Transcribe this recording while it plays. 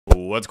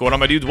What's going on,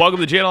 my dudes? Welcome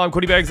to the channel. I'm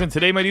Cody Bags, and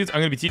today, my dudes, I'm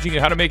going to be teaching you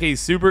how to make a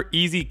super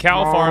easy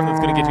cow farm that's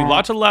going to get you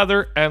lots of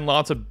leather and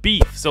lots of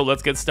beef. So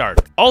let's get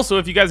started. Also,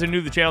 if you guys are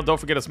new to the channel, don't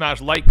forget to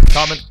smash like,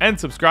 comment, and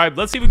subscribe.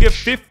 Let's see if we get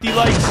 50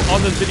 likes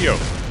on this video.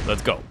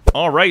 Let's go.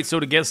 All right, so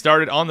to get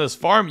started on this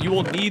farm, you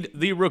will need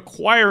the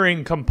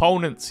requiring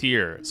components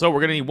here. So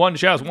we're gonna need 1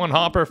 chest, 1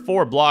 hopper,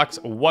 4 blocks,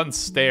 1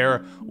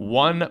 stair,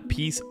 1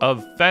 piece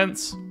of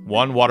fence,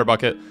 1 water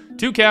bucket,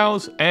 2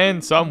 cows,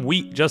 and some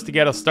wheat just to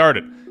get us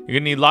started. You're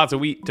gonna need lots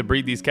of wheat to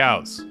breed these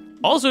cows.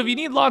 Also, if you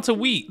need lots of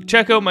wheat,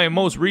 check out my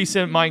most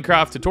recent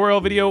Minecraft tutorial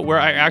video where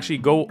I actually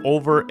go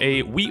over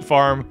a wheat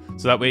farm,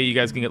 so that way you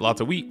guys can get lots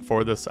of wheat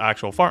for this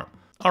actual farm.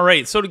 All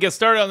right, so to get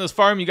started on this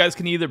farm, you guys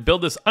can either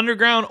build this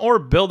underground or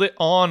build it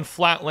on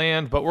flat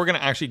land, but we're gonna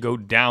actually go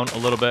down a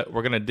little bit.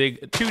 We're gonna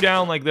dig 2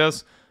 down like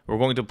this. We're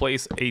going to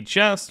place a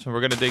chest.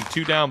 We're gonna dig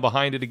 2 down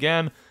behind it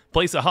again.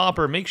 Place a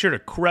hopper. Make sure to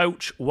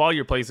crouch while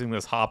you're placing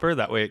this hopper.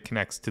 That way it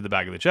connects to the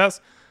back of the chest.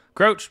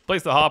 Crouch,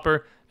 place the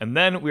hopper, and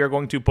then we are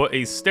going to put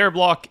a stair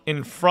block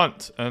in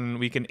front, and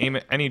we can aim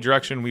it any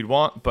direction we'd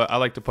want, but I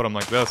like to put them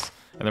like this.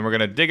 And then we're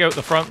gonna dig out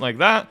the front like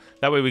that.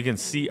 That way we can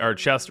see our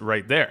chest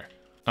right there.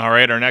 All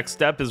right, our next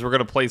step is we're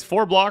gonna place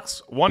 4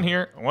 blocks, 1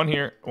 here, 1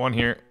 here, 1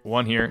 here,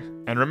 1 here.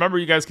 And remember,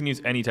 you guys can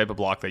use any type of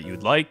block that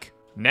you'd like.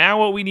 Now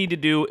what we need to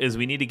do is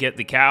we need to get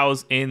the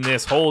cows in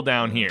this hole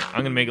down here. I'm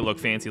gonna make it look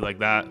fancy like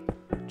that,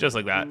 just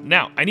like that.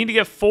 Now, I need to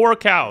get 4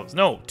 cows,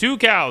 no, 2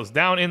 cows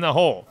down in the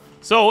hole.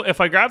 So if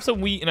I grab some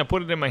wheat and I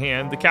put it in my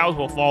hand, the cows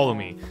will follow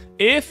me.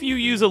 If you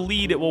use a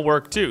lead, it will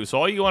work too. So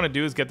all you wanna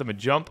do is get them to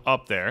jump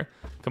up there.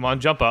 Come on,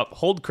 jump up,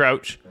 hold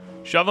crouch.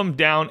 Shove them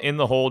down in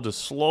the hole,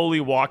 just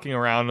slowly walking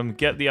around them.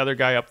 Get the other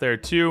guy up there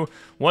too.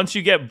 Once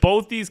you get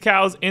both these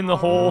cows in the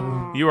hole,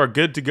 you are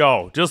good to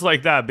go. Just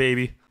like that,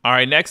 baby. All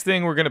right, next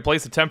thing, we're gonna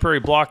place a temporary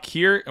block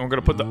here, and we're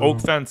gonna put the oak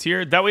fence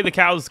here. That way the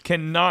cows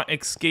cannot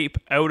escape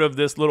out of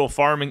this little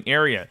farming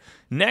area.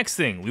 Next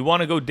thing, we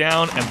wanna go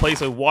down and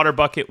place a water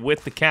bucket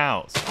with the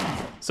cows.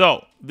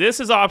 So this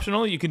is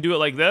optional. You can do it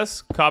like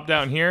this. Cop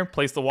down here,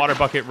 place the water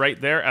bucket right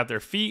there at their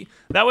feet.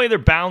 That way they're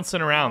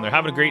bouncing around. They're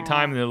having a great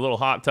time in their little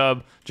hot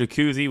tub,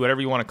 jacuzzi,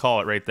 whatever you want to call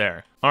it right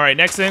there. All right,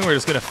 next thing, we're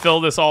just going to fill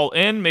this all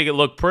in, make it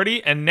look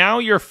pretty, and now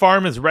your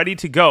farm is ready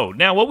to go.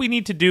 Now, what we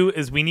need to do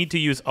is we need to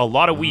use a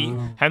lot of wheat,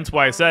 hence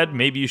why I said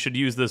maybe you should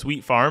use this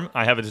wheat farm.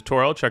 I have a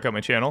tutorial. Check out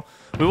my channel.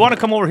 We want to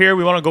come over here.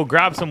 We want to go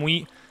grab some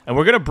wheat. And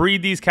we're going to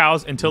breed these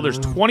cows until there's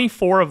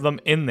 24 of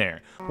them in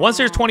there. Once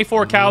there's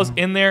 24 cows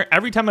in there,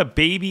 every time a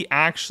baby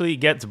actually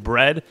gets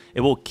bred, it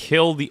will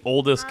kill the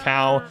oldest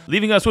cow,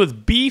 leaving us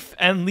with beef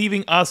and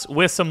leaving us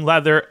with some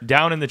leather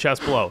down in the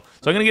chest below.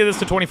 So I'm going to give this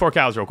to 24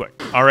 cows real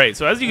quick. All right,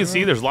 so as you can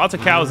see, there's lots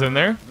of cows in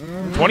there.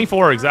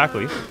 24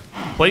 exactly.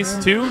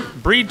 Place 2,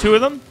 breed 2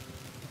 of them.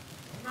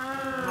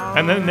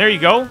 And then there you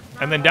go.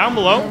 And then down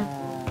below,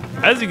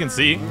 as you can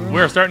see,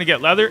 we're starting to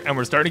get leather and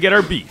we're starting to get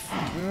our beef.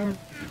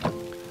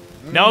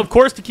 Now, of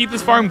course, to keep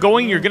this farm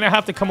going, you're going to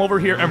have to come over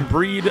here and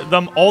breed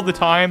them all the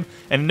time.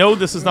 And no,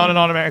 this is not an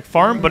automatic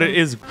farm, but it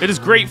is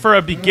great for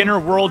a beginner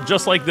world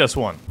just like this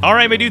one. All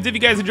right, my dudes, if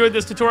you guys enjoyed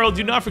this tutorial,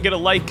 do not forget to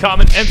like,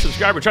 comment, and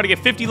subscribe. We're trying to get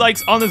 50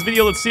 likes on this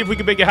video. Let's see if we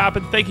can make it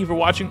happen. Thank you for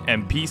watching,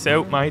 and peace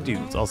out, my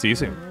dudes. I'll see you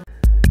soon.